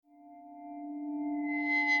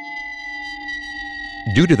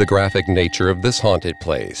Due to the graphic nature of this haunted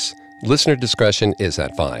place, listener discretion is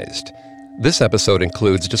advised. This episode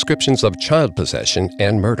includes descriptions of child possession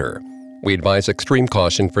and murder. We advise extreme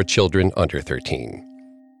caution for children under 13.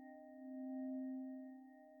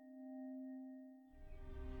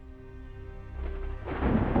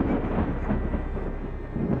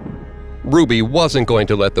 Ruby wasn't going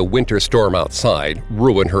to let the winter storm outside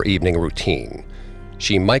ruin her evening routine.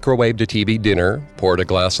 She microwaved a TV dinner, poured a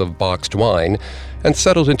glass of boxed wine, and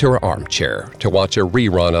settled into her armchair to watch a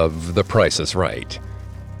rerun of The Price is Right.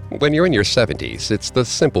 When you're in your 70s, it's the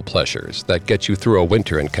simple pleasures that get you through a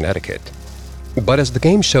winter in Connecticut. But as the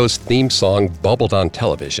game show's theme song bubbled on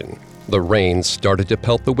television, the rain started to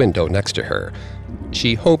pelt the window next to her.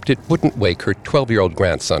 She hoped it wouldn't wake her 12-year-old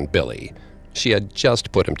grandson, Billy. She had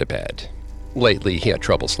just put him to bed. Lately, he had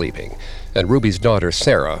trouble sleeping, and Ruby's daughter,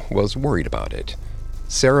 Sarah, was worried about it.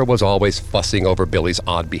 Sarah was always fussing over Billy's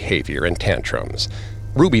odd behavior and tantrums.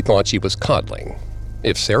 Ruby thought she was coddling.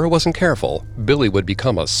 If Sarah wasn't careful, Billy would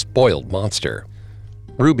become a spoiled monster.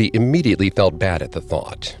 Ruby immediately felt bad at the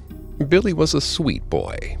thought. Billy was a sweet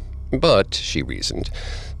boy. But, she reasoned,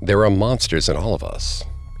 there are monsters in all of us.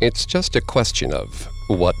 It's just a question of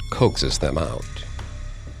what coaxes them out.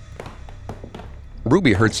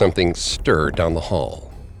 Ruby heard something stir down the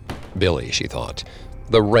hall. Billy, she thought.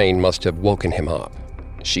 The rain must have woken him up.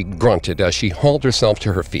 She grunted as she hauled herself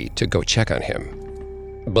to her feet to go check on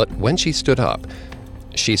him. But when she stood up,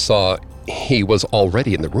 she saw he was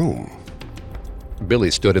already in the room.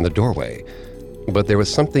 Billy stood in the doorway, but there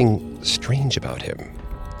was something strange about him.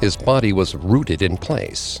 His body was rooted in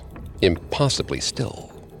place, impossibly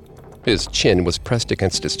still. His chin was pressed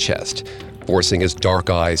against his chest, forcing his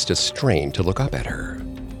dark eyes to strain to look up at her.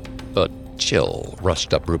 A chill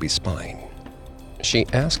rushed up Ruby's spine. She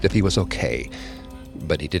asked if he was okay,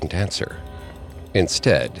 but he didn't answer.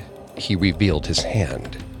 Instead, he revealed his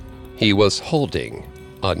hand. He was holding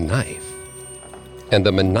a knife. And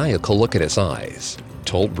the maniacal look in his eyes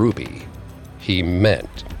told Ruby he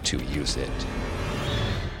meant to use it.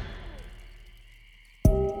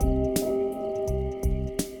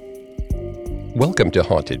 Welcome to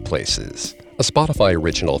Haunted Places, a Spotify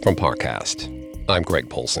original from Parcast. I'm Greg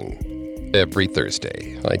Polson. Every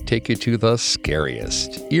Thursday, I take you to the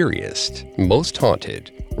scariest, eeriest, most haunted,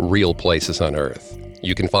 real places on Earth.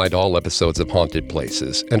 You can find all episodes of Haunted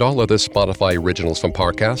Places and all other Spotify originals from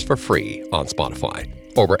Parcast for free on Spotify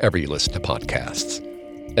or wherever you listen to podcasts.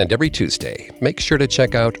 And every Tuesday, make sure to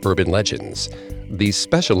check out Urban Legends. These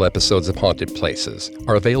special episodes of Haunted Places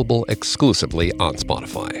are available exclusively on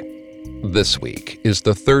Spotify. This week is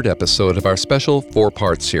the third episode of our special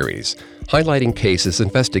 4-part series highlighting cases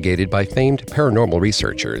investigated by famed paranormal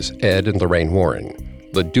researchers Ed and Lorraine Warren,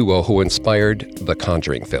 the duo who inspired the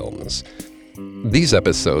Conjuring films. These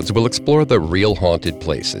episodes will explore the real haunted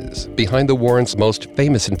places behind the Warrens' most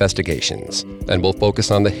famous investigations and will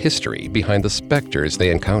focus on the history behind the specters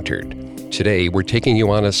they encountered. Today, we're taking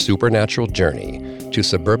you on a supernatural journey to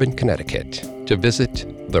suburban Connecticut to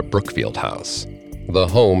visit the Brookfield House, the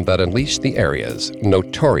home that unleashed the area's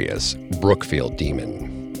notorious Brookfield demon.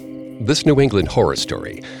 This New England horror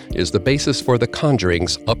story is the basis for The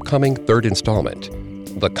Conjuring's upcoming third installment,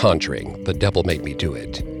 The Conjuring, The Devil Made Me Do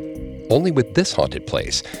It. Only with this haunted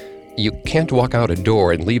place, you can't walk out a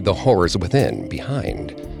door and leave the horrors within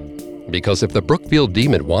behind. Because if the Brookfield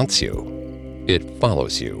demon wants you, it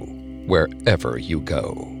follows you wherever you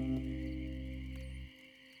go.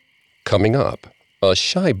 Coming up, a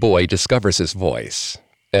shy boy discovers his voice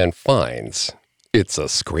and finds it's a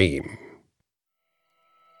scream.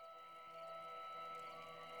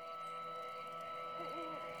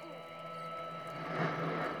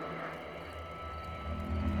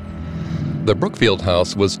 The Brookfield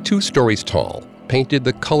House was 2 stories tall, painted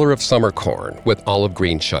the color of summer corn with olive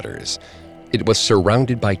green shutters. It was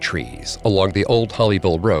surrounded by trees along the old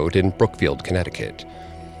Hollyville Road in Brookfield, Connecticut.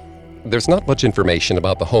 There's not much information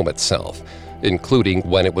about the home itself, including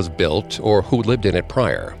when it was built or who lived in it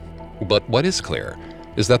prior. But what is clear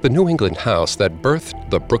is that the New England house that birthed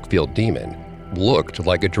the Brookfield demon looked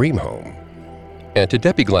like a dream home. And to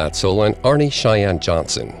Debbie Glatzel and Arnie Cheyenne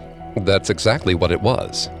Johnson, that's exactly what it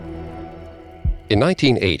was. In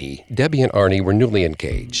 1980, Debbie and Arnie were newly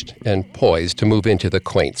engaged and poised to move into the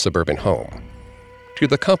quaint suburban home. To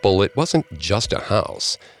the couple, it wasn't just a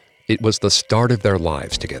house. It was the start of their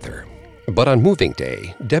lives together. But on moving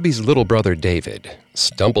day, Debbie's little brother David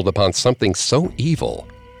stumbled upon something so evil,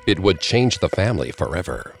 it would change the family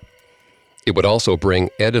forever. It would also bring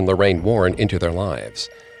Ed and Lorraine Warren into their lives.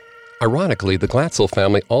 Ironically, the Glatzel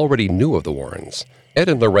family already knew of the Warrens. Ed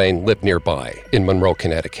and Lorraine lived nearby in Monroe,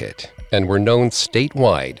 Connecticut, and were known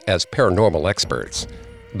statewide as paranormal experts.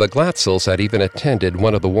 The Glatzels had even attended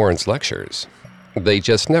one of the Warrens' lectures. They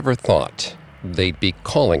just never thought they'd be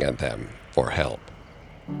calling on them for help.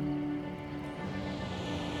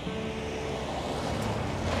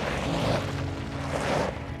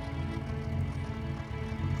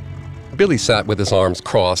 Billy sat with his arms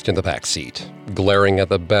crossed in the back seat, glaring at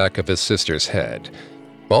the back of his sister's head.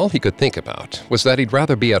 All he could think about was that he'd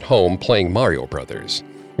rather be at home playing Mario Brothers.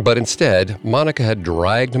 But instead, Monica had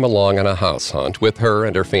dragged him along on a house hunt with her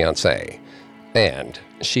and her fiancé. And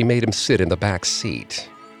she made him sit in the back seat,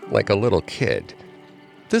 like a little kid.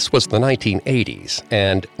 This was the 1980s,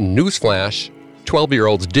 and newsflash,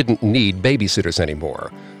 12-year-olds didn't need babysitters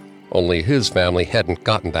anymore. Only his family hadn't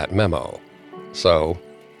gotten that memo. So,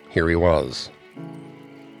 here he was.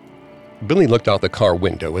 Billy looked out the car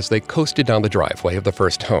window as they coasted down the driveway of the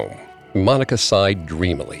first home. Monica sighed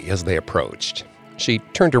dreamily as they approached. She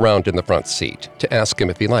turned around in the front seat to ask him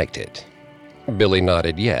if he liked it. Billy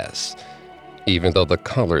nodded yes, even though the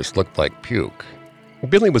colors looked like puke.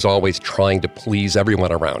 Billy was always trying to please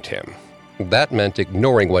everyone around him. That meant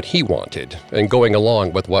ignoring what he wanted and going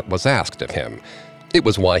along with what was asked of him. It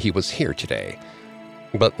was why he was here today.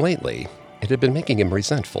 But lately, it had been making him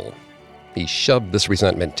resentful. He shoved this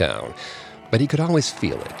resentment down, but he could always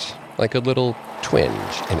feel it, like a little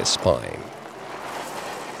twinge in his spine.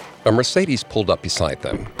 A Mercedes pulled up beside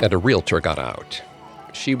them, and a realtor got out.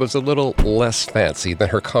 She was a little less fancy than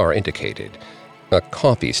her car indicated. A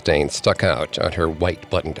coffee stain stuck out on her white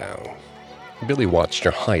button-down. Billy watched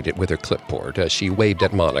her hide it with her clipboard as she waved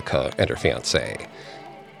at Monica and her fiancé.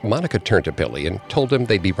 Monica turned to Billy and told him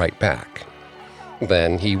they'd be right back.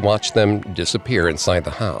 Then he watched them disappear inside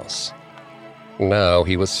the house. Now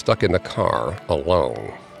he was stuck in the car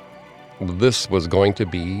alone. This was going to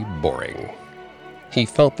be boring. He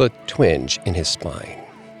felt the twinge in his spine.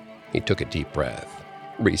 He took a deep breath,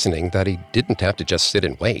 reasoning that he didn't have to just sit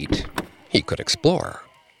and wait. He could explore.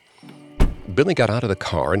 Billy got out of the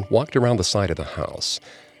car and walked around the side of the house.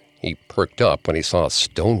 He perked up when he saw a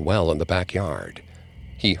stone well in the backyard.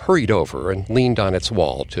 He hurried over and leaned on its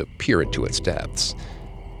wall to peer into its depths.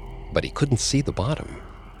 But he couldn't see the bottom.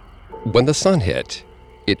 When the sun hit,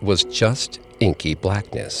 it was just inky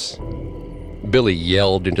blackness. Billy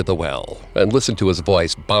yelled into the well and listened to his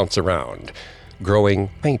voice bounce around, growing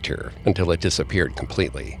fainter until it disappeared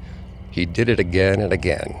completely. He did it again and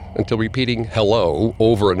again until repeating hello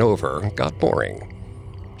over and over got boring.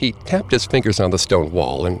 He tapped his fingers on the stone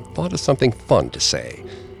wall and thought of something fun to say.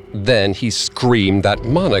 Then he screamed that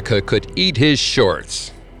Monica could eat his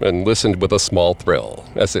shorts and listened with a small thrill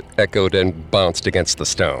as it echoed and bounced against the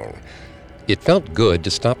stone. It felt good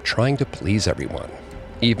to stop trying to please everyone,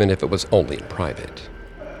 even if it was only in private.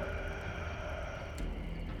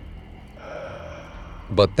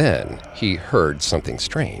 But then he heard something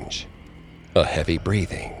strange. A heavy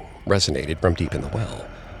breathing resonated from deep in the well.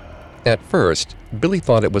 At first, Billy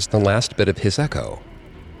thought it was the last bit of his echo,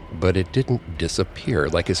 but it didn't disappear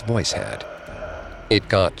like his voice had. It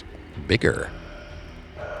got bigger.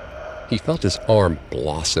 He felt his arm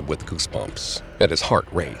blossom with goosebumps and his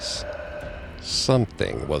heart race.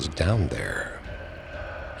 Something was down there.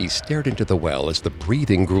 He stared into the well as the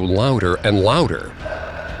breathing grew louder and louder.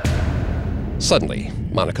 Suddenly,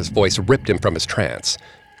 Monica's voice ripped him from his trance.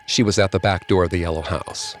 She was at the back door of the yellow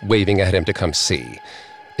house, waving at him to come see.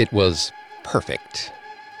 It was perfect.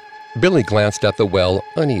 Billy glanced at the well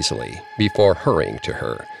uneasily before hurrying to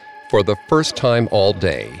her. For the first time all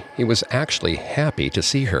day, he was actually happy to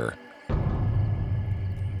see her.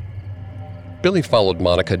 Billy followed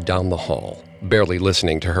Monica down the hall, barely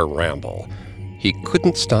listening to her ramble. He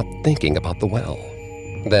couldn't stop thinking about the well.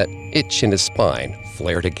 That itch in his spine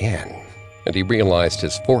flared again, and he realized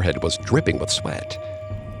his forehead was dripping with sweat.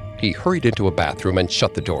 He hurried into a bathroom and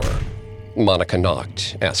shut the door. Monica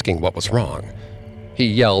knocked, asking what was wrong. He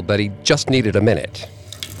yelled that he just needed a minute.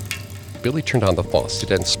 Billy turned on the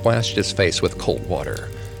faucet and splashed his face with cold water.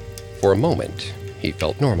 For a moment, he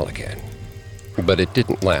felt normal again. But it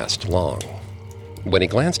didn't last long. When he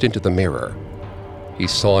glanced into the mirror, he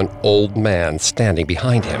saw an old man standing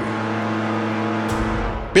behind him.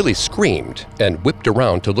 Billy screamed and whipped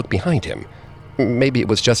around to look behind him. Maybe it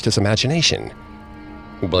was just his imagination.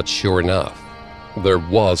 But sure enough, there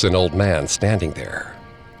was an old man standing there,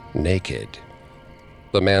 naked.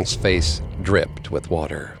 The man's face dripped with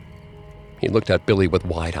water. He looked at Billy with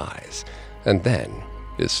wide eyes, and then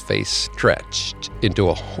his face stretched into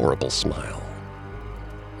a horrible smile.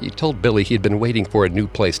 He told Billy he'd been waiting for a new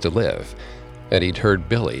place to live, and he'd heard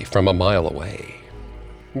Billy from a mile away.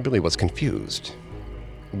 Billy was confused.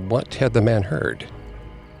 What had the man heard?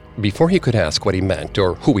 Before he could ask what he meant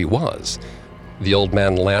or who he was, the old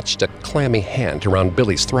man latched a clammy hand around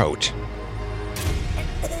Billy's throat.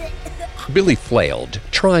 Billy flailed,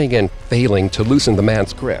 trying and failing to loosen the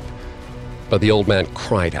man's grip. But the old man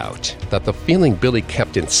cried out that the feeling Billy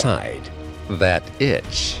kept inside, that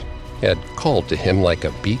itch, had called to him like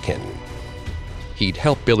a beacon. He'd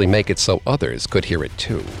helped Billy make it so others could hear it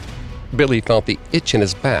too. Billy felt the itch in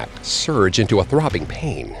his back surge into a throbbing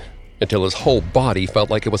pain until his whole body felt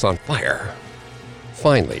like it was on fire.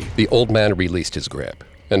 Finally, the old man released his grip,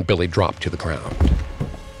 and Billy dropped to the ground.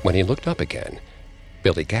 When he looked up again,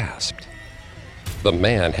 Billy gasped. The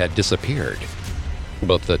man had disappeared,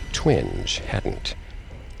 but the twinge hadn't.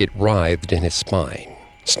 It writhed in his spine,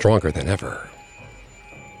 stronger than ever.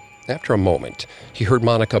 After a moment, he heard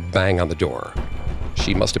Monica bang on the door.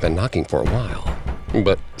 She must have been knocking for a while,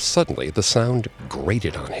 but suddenly the sound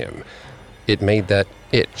grated on him. It made that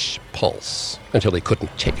itch pulse until he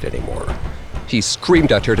couldn't take it anymore. He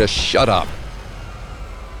screamed at her to shut up.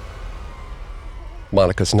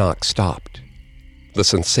 Monica's knock stopped. The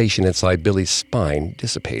sensation inside Billy's spine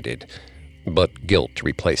dissipated, but guilt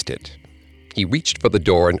replaced it. He reached for the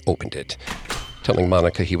door and opened it, telling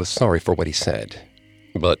Monica he was sorry for what he said,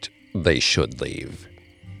 but they should leave.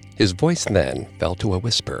 His voice then fell to a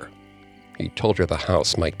whisper. He told her the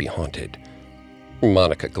house might be haunted.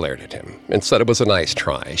 Monica glared at him and said it was a nice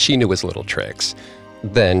try. She knew his little tricks.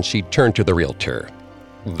 Then she turned to the realtor.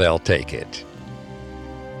 They'll take it.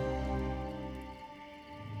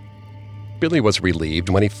 Billy was relieved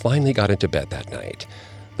when he finally got into bed that night.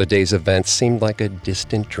 The day's events seemed like a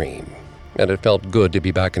distant dream, and it felt good to be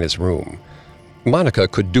back in his room. Monica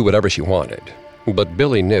could do whatever she wanted, but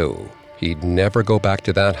Billy knew he'd never go back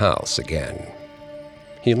to that house again.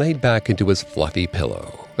 He laid back into his fluffy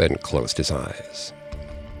pillow and closed his eyes.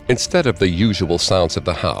 Instead of the usual sounds of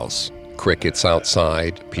the house, crickets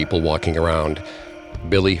outside, people walking around,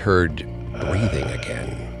 Billy heard breathing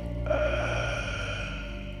again.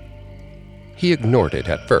 He ignored it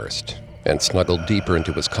at first and snuggled deeper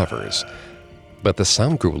into his covers, but the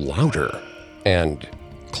sound grew louder and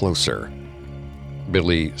closer.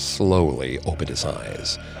 Billy slowly opened his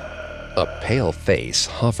eyes. A pale face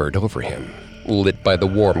hovered over him, lit by the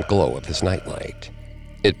warm glow of his nightlight.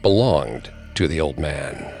 It belonged to the old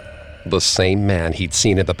man, the same man he'd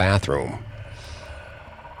seen in the bathroom.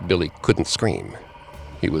 Billy couldn't scream.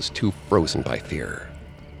 He was too frozen by fear.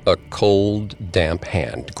 A cold, damp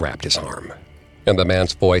hand grabbed his arm, and the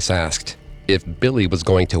man's voice asked if Billy was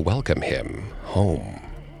going to welcome him home.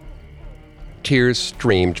 Tears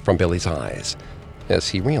streamed from Billy's eyes as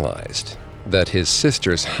he realized that his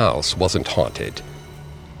sister's house wasn't haunted.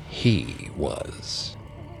 He was.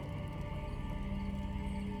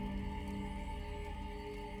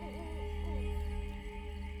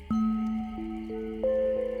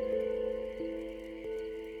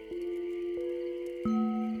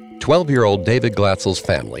 "12-year-old David Glatzel's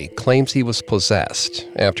family claims he was possessed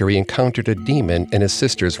after he encountered a demon in his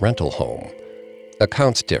sister's rental home.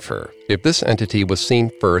 Accounts differ if this entity was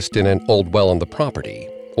seen first in an old well on the property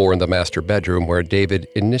or in the master bedroom where David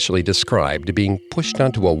initially described being pushed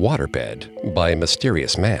onto a waterbed by a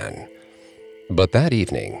mysterious man. But that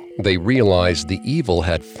evening, they realized the evil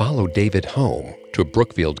had followed David home to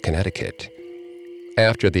Brookfield, Connecticut.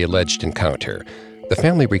 After the alleged encounter, the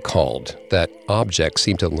family recalled that objects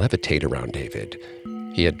seemed to levitate around David.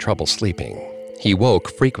 He had trouble sleeping. He woke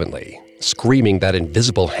frequently, screaming that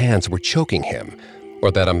invisible hands were choking him, or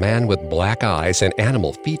that a man with black eyes and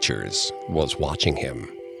animal features was watching him.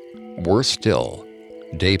 Worse still,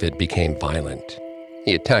 David became violent.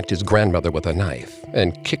 He attacked his grandmother with a knife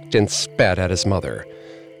and kicked and spat at his mother.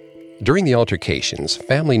 During the altercations,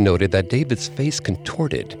 family noted that David's face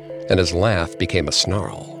contorted and his laugh became a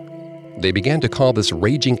snarl. They began to call this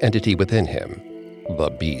raging entity within him the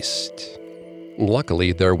Beast.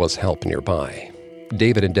 Luckily, there was help nearby.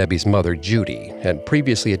 David and Debbie's mother, Judy, had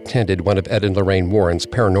previously attended one of Ed and Lorraine Warren's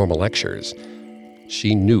paranormal lectures.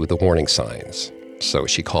 She knew the warning signs, so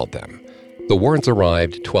she called them. The Warrens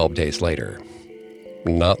arrived 12 days later.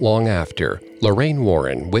 Not long after, Lorraine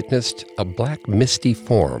Warren witnessed a black misty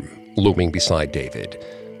form looming beside David.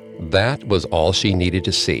 That was all she needed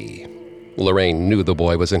to see. Lorraine knew the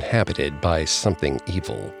boy was inhabited by something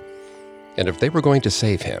evil, and if they were going to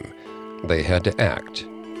save him, they had to act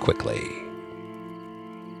quickly.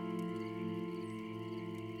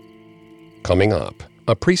 Coming up,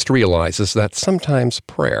 a priest realizes that sometimes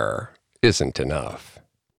prayer isn't enough.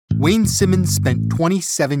 Wayne Simmons spent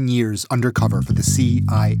 27 years undercover for the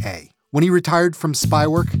CIA. When he retired from spy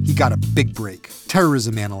work, he got a big break.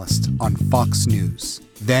 Terrorism analyst on Fox News.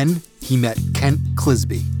 Then he met Kent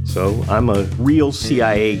Clisby. So I'm a real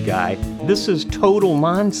CIA guy. This is total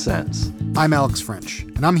nonsense. I'm Alex French,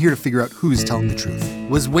 and I'm here to figure out who's telling the truth.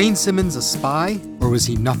 Was Wayne Simmons a spy, or was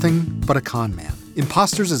he nothing but a con man?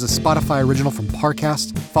 Imposters is a Spotify original from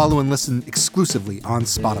Parcast. Follow and listen exclusively on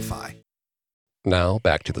Spotify. Now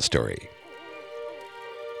back to the story.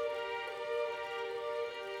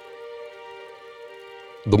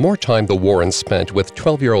 The more time the Warrens spent with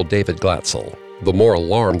 12-year-old David Glatzel, the more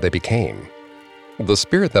alarmed they became. The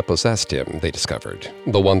spirit that possessed him, they discovered,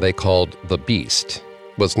 the one they called the Beast,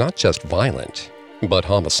 was not just violent, but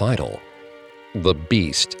homicidal. The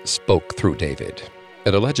Beast spoke through David.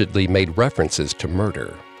 It allegedly made references to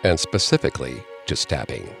murder, and specifically to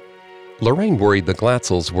stabbing. Lorraine worried the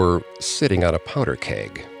Glatzels were sitting on a powder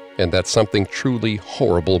keg, and that something truly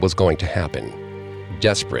horrible was going to happen.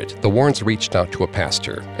 Desperate, the Warrens reached out to a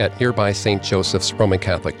pastor at nearby St. Joseph's Roman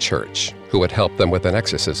Catholic Church, who had helped them with an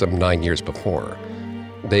exorcism 9 years before.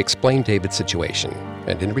 They explained David's situation,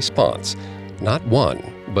 and in response, not one,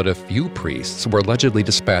 but a few priests were allegedly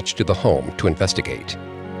dispatched to the home to investigate.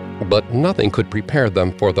 But nothing could prepare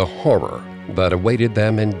them for the horror that awaited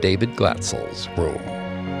them in David Glatzel's room.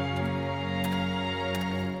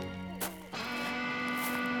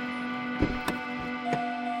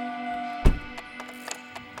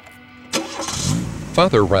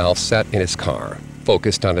 Father Ralph sat in his car,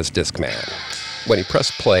 focused on his Discman. When he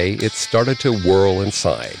pressed play, it started to whirl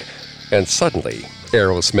inside, and suddenly,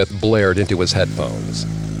 Aerosmith blared into his headphones.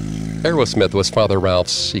 Aerosmith was Father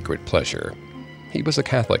Ralph's secret pleasure. He was a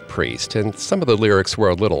Catholic priest, and some of the lyrics were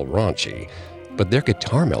a little raunchy, but their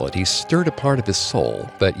guitar melodies stirred a part of his soul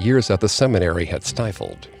that years at the seminary had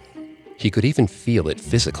stifled. He could even feel it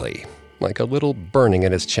physically, like a little burning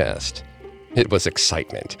in his chest. It was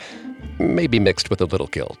excitement, maybe mixed with a little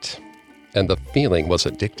guilt, and the feeling was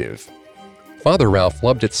addictive. Father Ralph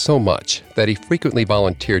loved it so much that he frequently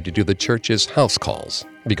volunteered to do the church's house calls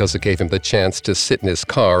because it gave him the chance to sit in his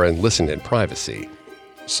car and listen in privacy.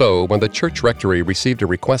 So when the church rectory received a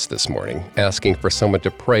request this morning asking for someone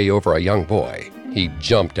to pray over a young boy, he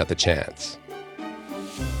jumped at the chance.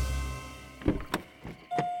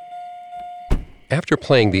 After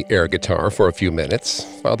playing the air guitar for a few minutes,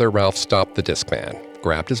 Father Ralph stopped the Discman,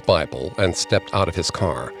 grabbed his Bible, and stepped out of his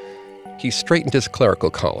car. He straightened his clerical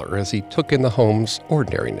collar as he took in the home's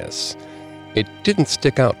ordinariness. It didn't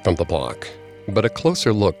stick out from the block, but a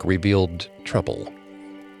closer look revealed trouble.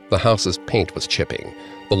 The house's paint was chipping,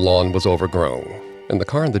 the lawn was overgrown, and the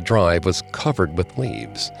car in the drive was covered with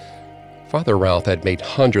leaves. Father Ralph had made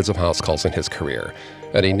hundreds of house calls in his career,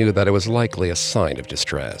 and he knew that it was likely a sign of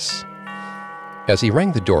distress. As he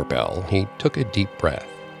rang the doorbell, he took a deep breath,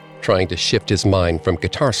 trying to shift his mind from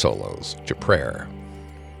guitar solos to prayer.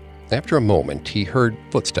 After a moment, he heard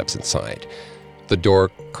footsteps inside. The door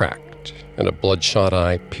cracked, and a bloodshot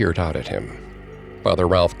eye peered out at him. Father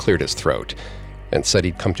Ralph cleared his throat and said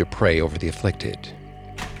he'd come to pray over the afflicted.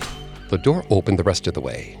 The door opened the rest of the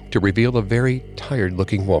way to reveal a very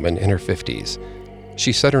tired-looking woman in her 50s.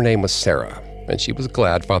 She said her name was Sarah, and she was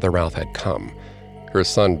glad Father Ralph had come. Her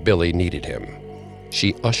son Billy needed him.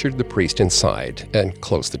 She ushered the priest inside and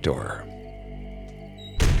closed the door.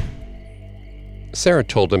 Sarah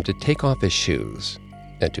told him to take off his shoes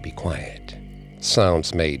and to be quiet.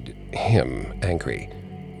 Sounds made him angry.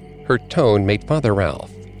 Her tone made Father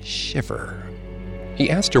Ralph shiver. He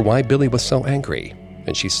asked her why Billy was so angry,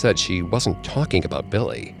 and she said she wasn't talking about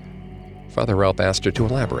Billy. Father Ralph asked her to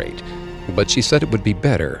elaborate, but she said it would be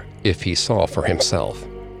better if he saw for himself.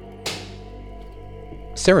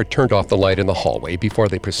 Sarah turned off the light in the hallway before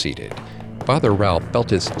they proceeded. Father Ralph felt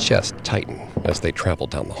his chest tighten as they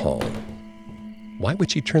traveled down the hall. Why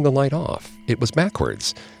would she turn the light off? It was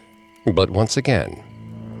backwards. But once again,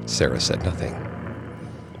 Sarah said nothing.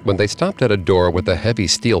 When they stopped at a door with a heavy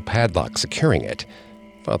steel padlock securing it,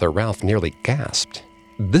 Father Ralph nearly gasped.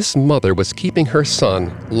 This mother was keeping her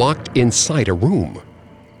son locked inside a room.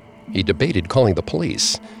 He debated calling the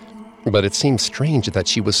police, but it seemed strange that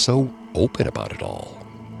she was so open about it all.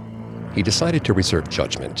 He decided to reserve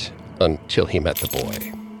judgment until he met the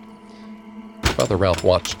boy. Father Ralph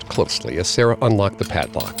watched closely as Sarah unlocked the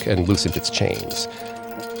padlock and loosened its chains.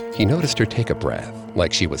 He noticed her take a breath,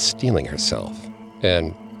 like she was steeling herself,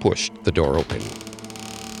 and pushed the door open.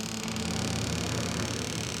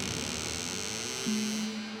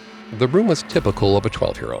 The room was typical of a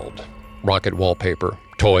 12-year-old. Rocket wallpaper,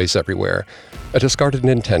 toys everywhere, a discarded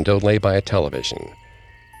Nintendo lay by a television.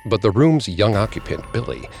 But the room's young occupant,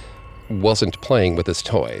 Billy, wasn't playing with his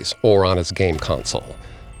toys or on his game console.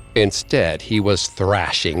 Instead, he was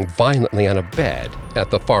thrashing violently on a bed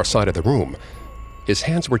at the far side of the room. His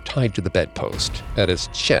hands were tied to the bedpost, and his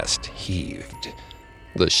chest heaved.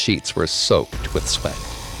 The sheets were soaked with sweat.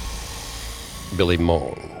 Billy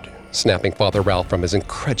moaned, snapping Father Ralph from his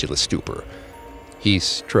incredulous stupor. He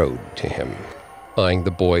strode to him, eyeing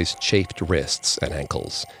the boy's chafed wrists and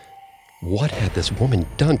ankles. What had this woman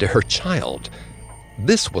done to her child?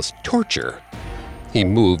 This was torture. He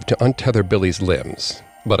moved to untether Billy's limbs,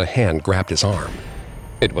 but a hand grabbed his arm.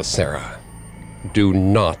 It was Sarah. "Do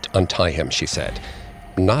not untie him," she said.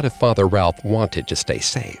 "Not if Father Ralph wanted to stay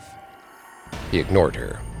safe." He ignored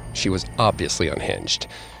her. She was obviously unhinged,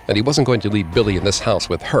 and he wasn't going to leave Billy in this house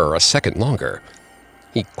with her a second longer.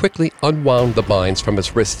 He quickly unwound the binds from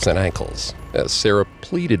his wrists and ankles as Sarah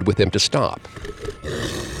pleaded with him to stop.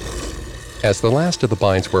 As the last of the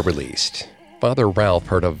binds were released, Father Ralph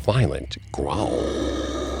heard a violent growl.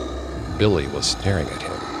 Billy was staring at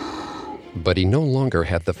him, but he no longer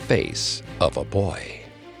had the face of a boy.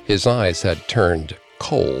 His eyes had turned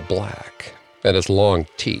coal black, and his long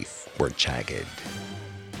teeth were jagged.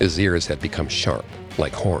 His ears had become sharp,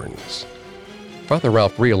 like horns. Father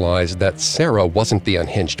Ralph realized that Sarah wasn't the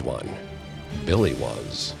unhinged one. Billy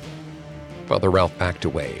was. Father Ralph backed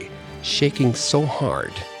away, shaking so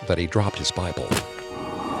hard that he dropped his Bible.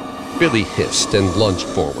 Billy hissed and lunged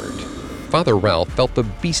forward. Father Ralph felt the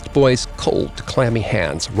beast boy's cold, clammy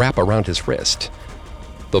hands wrap around his wrist.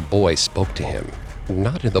 The boy spoke to him,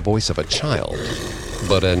 not in the voice of a child,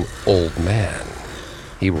 but an old man.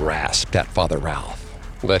 He rasped at Father Ralph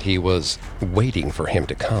that he was waiting for him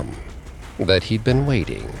to come, that he'd been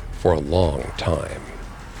waiting for a long time.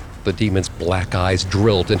 The demon's black eyes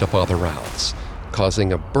drilled into Father Ralph's,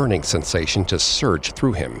 causing a burning sensation to surge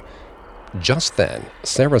through him. Just then,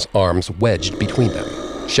 Sarah's arms wedged between them,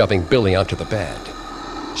 shoving Billy onto the bed.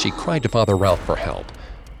 She cried to Father Ralph for help.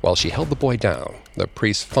 While she held the boy down, the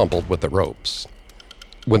priest fumbled with the ropes.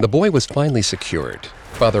 When the boy was finally secured,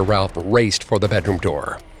 Father Ralph raced for the bedroom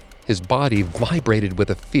door. His body vibrated with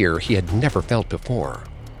a fear he had never felt before.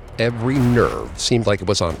 Every nerve seemed like it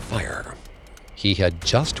was on fire. He had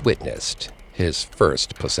just witnessed his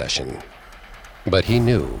first possession. But he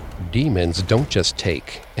knew demons don't just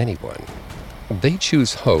take anyone. They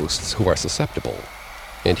choose hosts who are susceptible,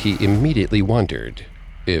 and he immediately wondered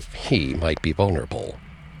if he might be vulnerable.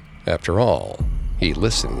 After all, he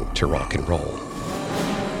listened to rock and roll.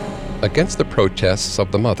 Against the protests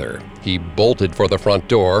of the mother, he bolted for the front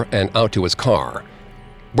door and out to his car.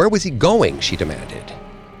 Where was he going? She demanded.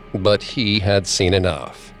 But he had seen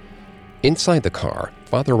enough. Inside the car,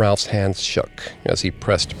 Father Ralph's hands shook as he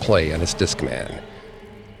pressed play on his Discman.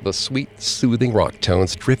 The sweet, soothing rock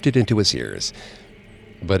tones drifted into his ears,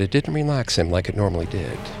 but it didn't relax him like it normally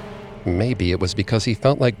did. Maybe it was because he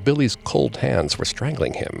felt like Billy's cold hands were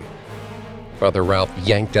strangling him. Father Ralph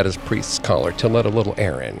yanked at his priest's collar to let a little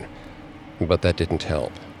air in, but that didn't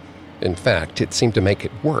help. In fact, it seemed to make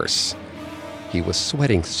it worse. He was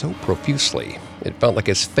sweating so profusely, it felt like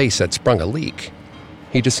his face had sprung a leak.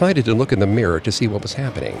 He decided to look in the mirror to see what was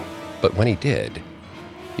happening, but when he did,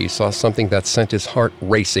 he saw something that sent his heart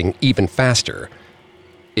racing even faster.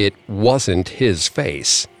 It wasn't his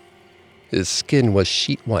face. His skin was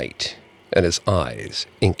sheet white, and his eyes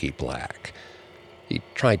inky black. He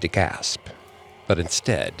tried to gasp, but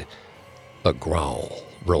instead, a growl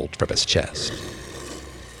rolled from his chest.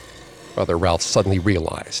 Father Ralph suddenly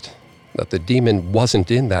realized that the demon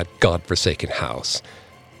wasn't in that godforsaken house.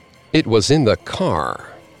 It was in the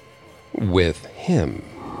car with him.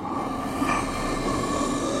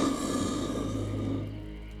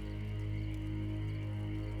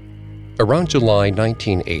 Around July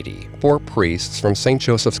 1980, 4 priests from St.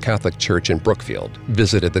 Joseph's Catholic Church in Brookfield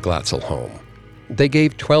visited the Glatzel home. They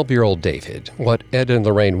gave 12-year-old David what Ed and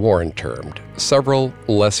Lorraine Warren termed several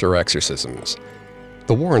lesser exorcisms.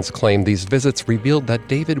 The Warrens claimed these visits revealed that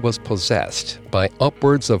David was possessed by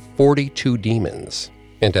upwards of 42 demons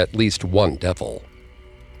and at least one devil.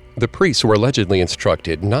 The priests were allegedly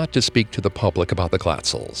instructed not to speak to the public about the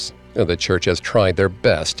Glatzels, and the church has tried their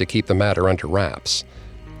best to keep the matter under wraps.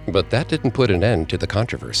 But that didn't put an end to the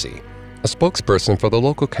controversy. A spokesperson for the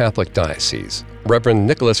local Catholic diocese, Reverend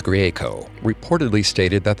Nicholas Grieco, reportedly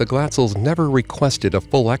stated that the Glatzels never requested a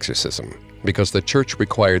full exorcism because the church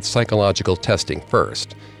required psychological testing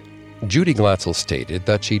first. Judy Glatzel stated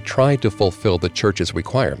that she tried to fulfill the church's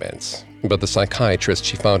requirements, but the psychiatrist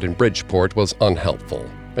she found in Bridgeport was unhelpful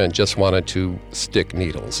and just wanted to stick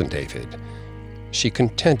needles in David. She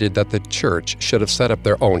contended that the church should have set up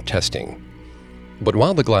their own testing. But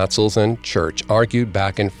while the Glatzels and church argued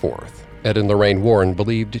back and forth, Ed and Lorraine Warren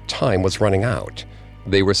believed time was running out.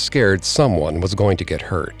 They were scared someone was going to get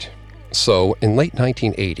hurt. So, in late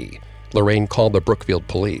 1980, Lorraine called the Brookfield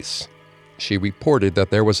police. She reported that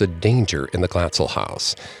there was a danger in the Glatzel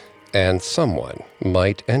house, and someone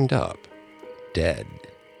might end up dead.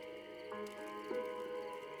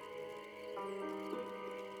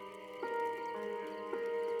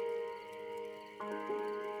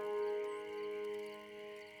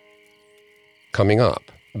 Coming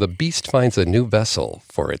up, the beast finds a new vessel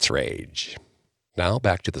for its rage. Now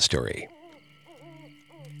back to the story.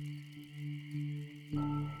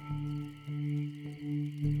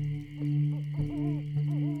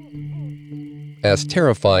 As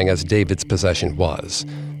terrifying as David's possession was,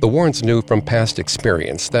 the Warrens knew from past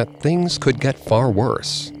experience that things could get far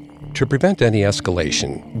worse. To prevent any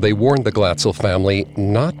escalation, they warned the Glatzel family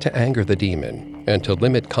not to anger the demon and to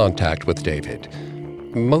limit contact with David.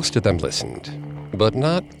 Most of them listened, but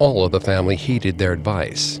not all of the family heeded their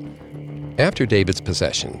advice. After David's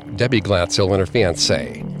possession, Debbie Glatzel and her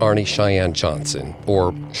fiancé, Arnie Cheyenne Johnson,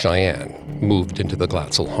 or Cheyenne, moved into the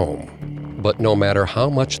Glatzel home. But no matter how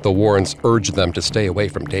much the Warrens urged them to stay away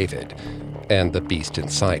from David and the beast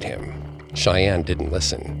inside him, Cheyenne didn't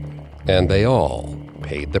listen, and they all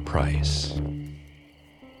paid the price.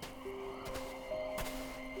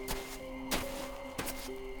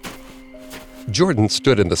 Jordan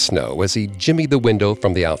stood in the snow as he jimmied the window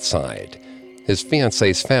from the outside. His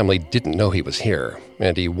fiancée's family didn't know he was here,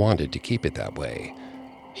 and he wanted to keep it that way.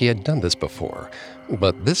 He had done this before,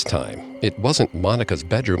 but this time, it wasn't Monica's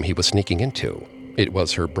bedroom he was sneaking into. It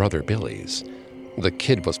was her brother Billy's. The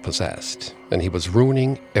kid was possessed, and he was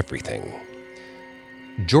ruining everything.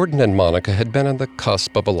 Jordan and Monica had been on the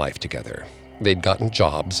cusp of a life together. They'd gotten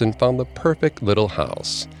jobs and found the perfect little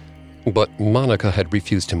house. But Monica had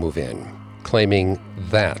refused to move in, claiming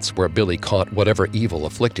that's where Billy caught whatever evil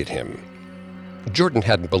afflicted him. Jordan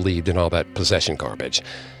hadn't believed in all that possession garbage,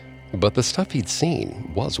 but the stuff he'd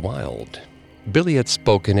seen was wild. Billy had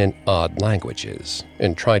spoken in odd languages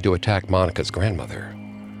and tried to attack Monica's grandmother.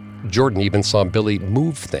 Jordan even saw Billy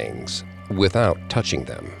move things without touching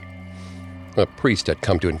them. A priest had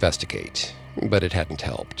come to investigate, but it hadn't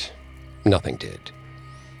helped. Nothing did.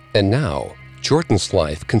 And now, Jordan's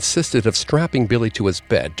life consisted of strapping Billy to his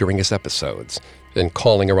bed during his episodes and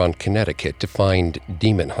calling around Connecticut to find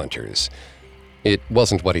demon hunters. It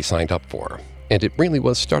wasn't what he signed up for, and it really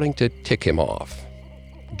was starting to tick him off.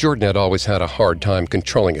 Jordan had always had a hard time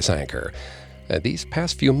controlling his anger, and these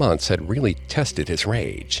past few months had really tested his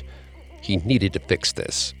rage. He needed to fix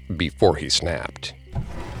this before he snapped.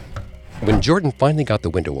 When Jordan finally got the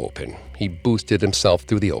window open, he boosted himself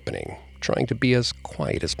through the opening, trying to be as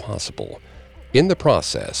quiet as possible. In the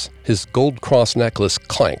process, his gold cross necklace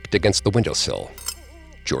clanked against the windowsill.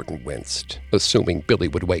 Jordan winced, assuming Billy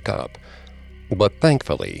would wake up. But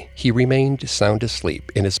thankfully, he remained sound asleep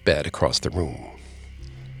in his bed across the room.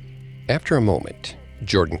 After a moment,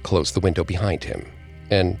 Jordan closed the window behind him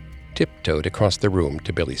and tiptoed across the room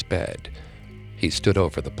to Billy's bed. He stood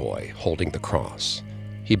over the boy, holding the cross.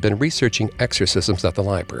 He'd been researching exorcisms at the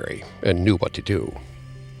library and knew what to do.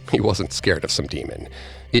 He wasn't scared of some demon.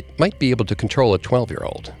 It might be able to control a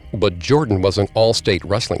 12-year-old, but Jordan was an all-state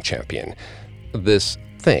wrestling champion. This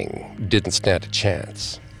thing didn't stand a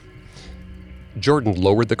chance. Jordan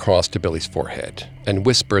lowered the cross to Billy's forehead and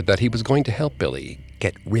whispered that he was going to help Billy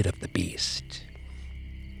get rid of the beast.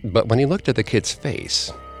 But when he looked at the kid's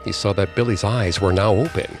face, he saw that Billy's eyes were now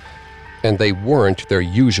open, and they weren't their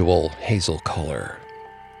usual hazel color.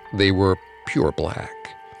 They were pure black.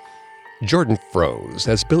 Jordan froze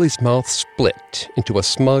as Billy's mouth split into a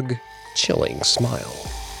smug, chilling smile.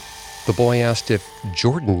 The boy asked if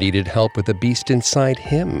Jordan needed help with the beast inside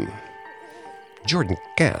him. Jordan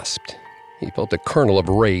gasped. He felt a kernel of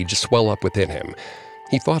rage swell up within him.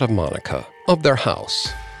 He thought of Monica, of their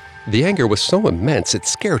house. The anger was so immense it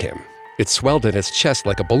scared him. It swelled in his chest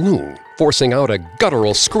like a balloon, forcing out a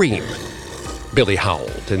guttural scream. Billy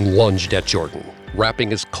howled and lunged at Jordan, wrapping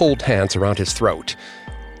his cold hands around his throat.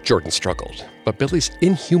 Jordan struggled, but Billy's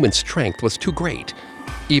inhuman strength was too great,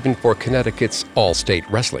 even for Connecticut's all-state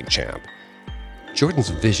wrestling champ. Jordan's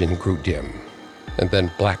vision grew dim, and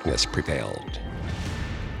then blackness prevailed.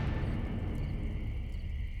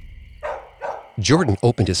 Jordan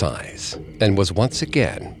opened his eyes and was once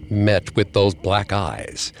again met with those black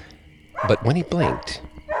eyes. But when he blinked,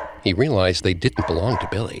 he realized they didn't belong to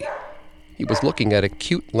Billy. He was looking at a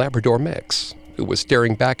cute Labrador mix who was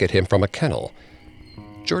staring back at him from a kennel.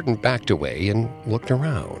 Jordan backed away and looked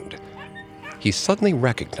around. He suddenly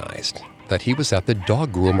recognized that he was at the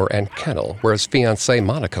dog groomer and kennel where his fiancée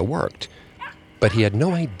Monica worked. But he had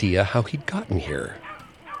no idea how he'd gotten here.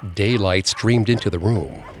 Daylight streamed into the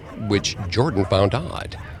room, which Jordan found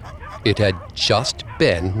odd. It had just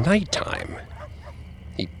been nighttime.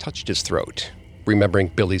 He touched his throat, remembering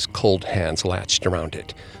Billy's cold hands latched around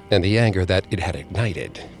it and the anger that it had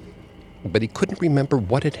ignited. But he couldn't remember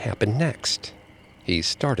what had happened next. He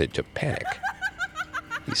started to panic.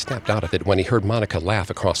 He snapped out of it when he heard Monica laugh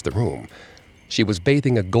across the room. She was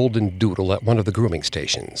bathing a golden doodle at one of the grooming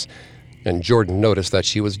stations, and Jordan noticed that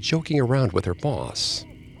she was joking around with her boss,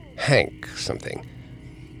 Hank something.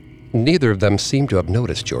 Neither of them seemed to have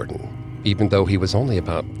noticed Jordan, even though he was only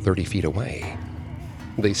about 30 feet away.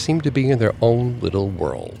 They seemed to be in their own little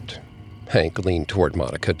world. Hank leaned toward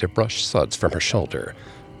Monica to brush suds from her shoulder.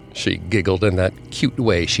 She giggled in that cute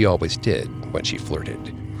way she always did when she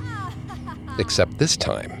flirted. Except this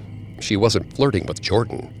time, she wasn't flirting with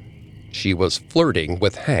Jordan. She was flirting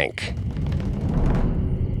with Hank.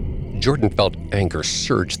 Jordan felt anger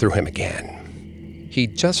surge through him again.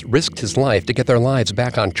 He'd just risked his life to get their lives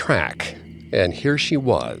back on track, and here she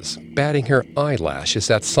was, batting her eyelashes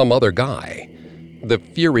at some other guy. The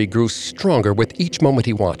fury grew stronger with each moment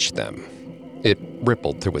he watched them. It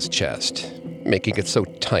rippled through his chest, making it so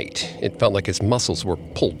tight it felt like his muscles were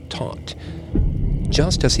pulled taut.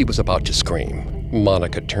 Just as he was about to scream,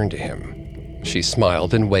 Monica turned to him. She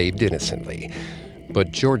smiled and waved innocently,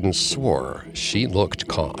 but Jordan swore she looked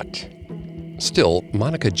caught. Still,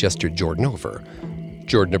 Monica gestured Jordan over.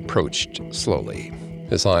 Jordan approached slowly,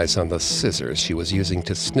 his eyes on the scissors she was using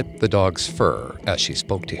to snip the dog's fur as she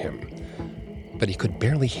spoke to him. But he could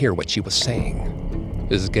barely hear what she was saying.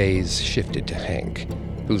 His gaze shifted to Hank,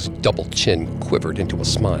 whose double chin quivered into a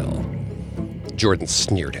smile. Jordan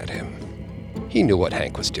sneered at him. He knew what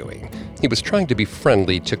Hank was doing. He was trying to be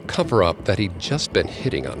friendly to cover up that he'd just been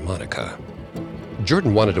hitting on Monica.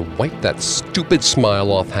 Jordan wanted to wipe that stupid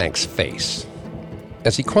smile off Hank's face.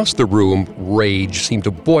 As he crossed the room, rage seemed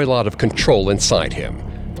to boil out of control inside him.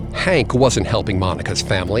 Hank wasn't helping Monica's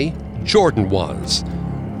family. Jordan was.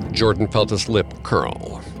 Jordan felt his lip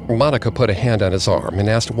curl. Monica put a hand on his arm and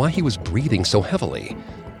asked why he was breathing so heavily.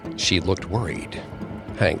 She looked worried.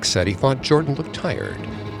 Hank said he thought Jordan looked tired.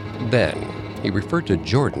 Then he referred to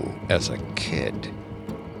Jordan as a kid.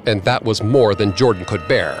 And that was more than Jordan could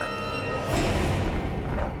bear.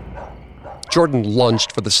 Jordan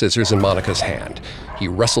lunged for the scissors in Monica's hand. He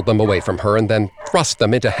wrestled them away from her and then thrust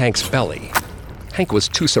them into Hank's belly. Hank was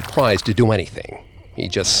too surprised to do anything. He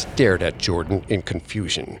just stared at Jordan in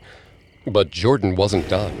confusion. But Jordan wasn't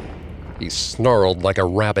done. He snarled like a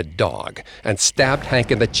rabid dog and stabbed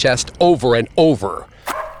Hank in the chest over and over.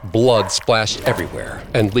 Blood splashed everywhere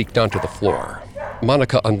and leaked onto the floor.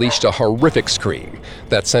 Monica unleashed a horrific scream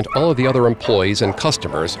that sent all of the other employees and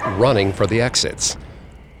customers running for the exits.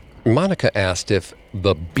 Monica asked if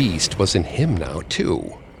the beast was in him now,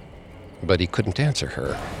 too. But he couldn't answer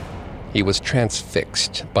her. He was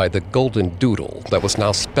transfixed by the golden doodle that was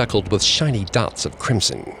now speckled with shiny dots of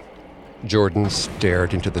crimson. Jordan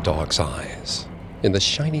stared into the dog's eyes. In the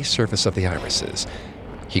shiny surface of the irises,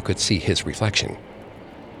 he could see his reflection.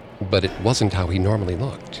 But it wasn't how he normally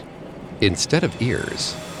looked. Instead of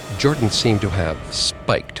ears, Jordan seemed to have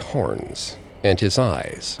spiked horns, and his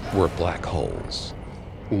eyes were black holes.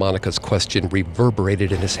 Monica's question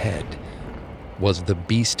reverberated in his head. Was the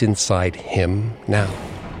beast inside him now?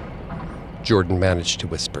 Jordan managed to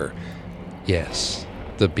whisper, yes,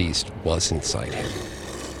 the beast was inside him.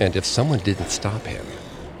 And if someone didn't stop him,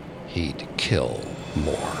 he'd kill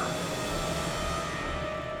more.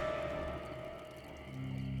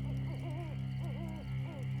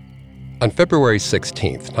 On February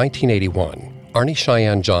 16, 1981, Arnie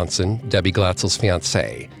Cheyenne Johnson, Debbie Glatzel's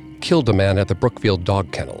fiancé, killed a man at the Brookfield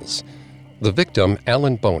dog kennels. The victim,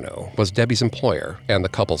 Alan Bono, was Debbie's employer and the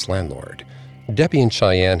couple's landlord. Debbie and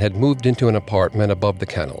Cheyenne had moved into an apartment above the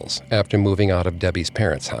kennels after moving out of Debbie's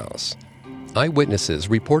parents' house. Eyewitnesses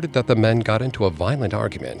reported that the men got into a violent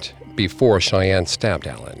argument before Cheyenne stabbed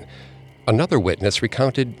Alan. Another witness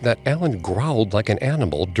recounted that Alan growled like an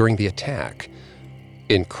animal during the attack.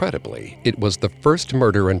 Incredibly, it was the first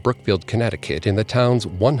murder in Brookfield, Connecticut in the town's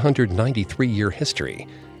 193-year history.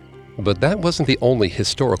 But that wasn't the only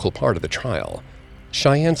historical part of the trial.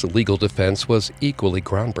 Cheyenne's legal defense was equally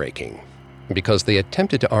groundbreaking, because they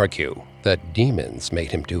attempted to argue that demons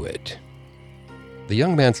made him do it. The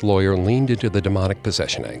young man's lawyer leaned into the demonic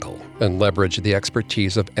possession angle and leveraged the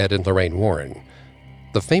expertise of Ed and Lorraine Warren.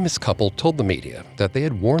 The famous couple told the media that they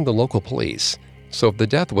had warned the local police, so if the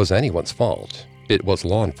death was anyone's fault, it was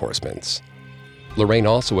law enforcement's. Lorraine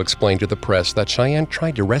also explained to the press that Cheyenne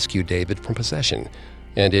tried to rescue David from possession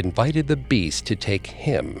and invited the beast to take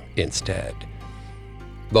him instead.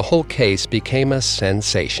 The whole case became a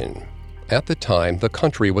sensation, At the time, the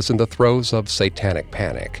country was in the throes of satanic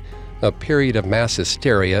panic, a period of mass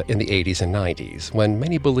hysteria in the 80s and 90s when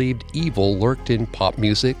many believed evil lurked in pop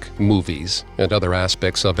music, movies, and other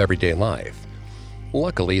aspects of everyday life.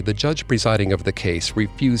 Luckily, the judge presiding over the case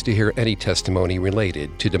refused to hear any testimony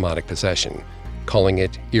related to demonic possession, calling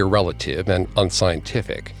it irrelative and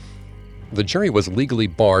unscientific. The jury was legally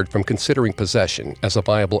barred from considering possession as a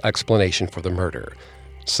viable explanation for the murder,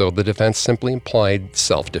 so the defense simply implied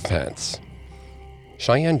self-defense.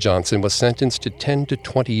 Cheyenne Johnson was sentenced to 10 to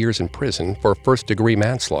 20 years in prison for first-degree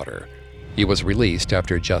manslaughter. He was released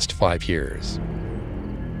after just 5 years.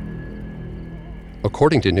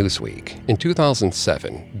 According to Newsweek, in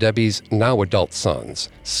 2007, Debbie's now-adult sons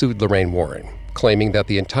sued Lorraine Warren, claiming that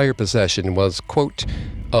the entire possession was, quote,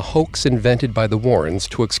 a hoax invented by the Warrens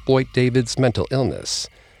to exploit David's mental illness.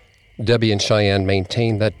 Debbie and Cheyenne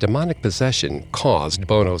maintain that demonic possession caused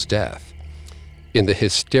Bono's death. In the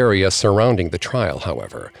hysteria surrounding the trial,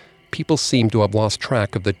 however, people seem to have lost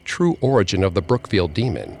track of the true origin of the Brookfield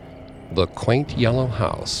demon, the quaint yellow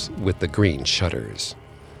house with the green shutters.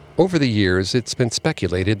 Over the years, it's been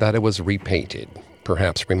speculated that it was repainted,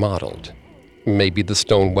 perhaps remodeled. Maybe the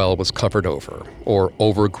stone well was covered over, or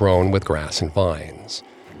overgrown with grass and vines.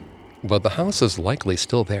 But the house is likely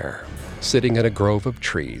still there, sitting in a grove of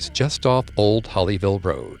trees just off Old Hollyville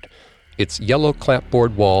Road, its yellow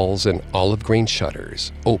clapboard walls and olive green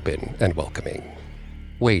shutters open and welcoming,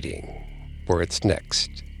 waiting for its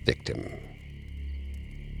next victim.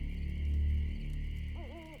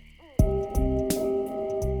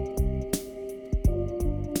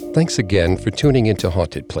 Thanks again for tuning into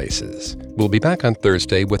Haunted Places. We'll be back on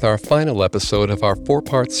Thursday with our final episode of our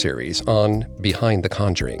 4-part series on Behind the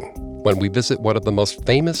Conjuring, when we visit one of the most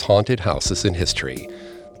famous haunted houses in history,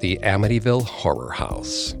 the Amityville Horror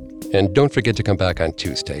House. And don't forget to come back on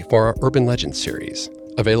Tuesday for our Urban Legends series,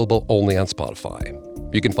 available only on Spotify.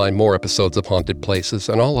 You can find more episodes of Haunted Places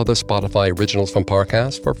and all other Spotify originals from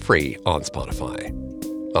Parcast for free on Spotify.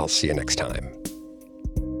 I'll see you next time.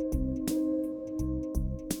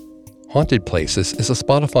 Haunted Places is a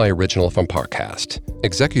Spotify original from Parcast.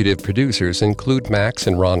 Executive producers include Max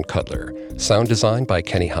and Ron Cutler. Sound design by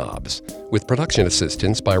Kenny Hobbs. With production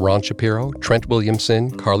assistance by Ron Shapiro, Trent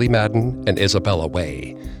Williamson, Carly Madden, and Isabella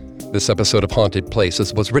Way. This episode of Haunted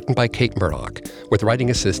Places was written by Kate Murdoch, with writing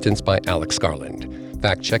assistance by Alex Garland.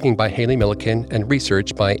 Fact-checking by Haley Milliken and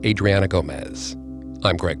research by Adriana Gomez.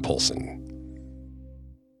 I'm Greg Polson.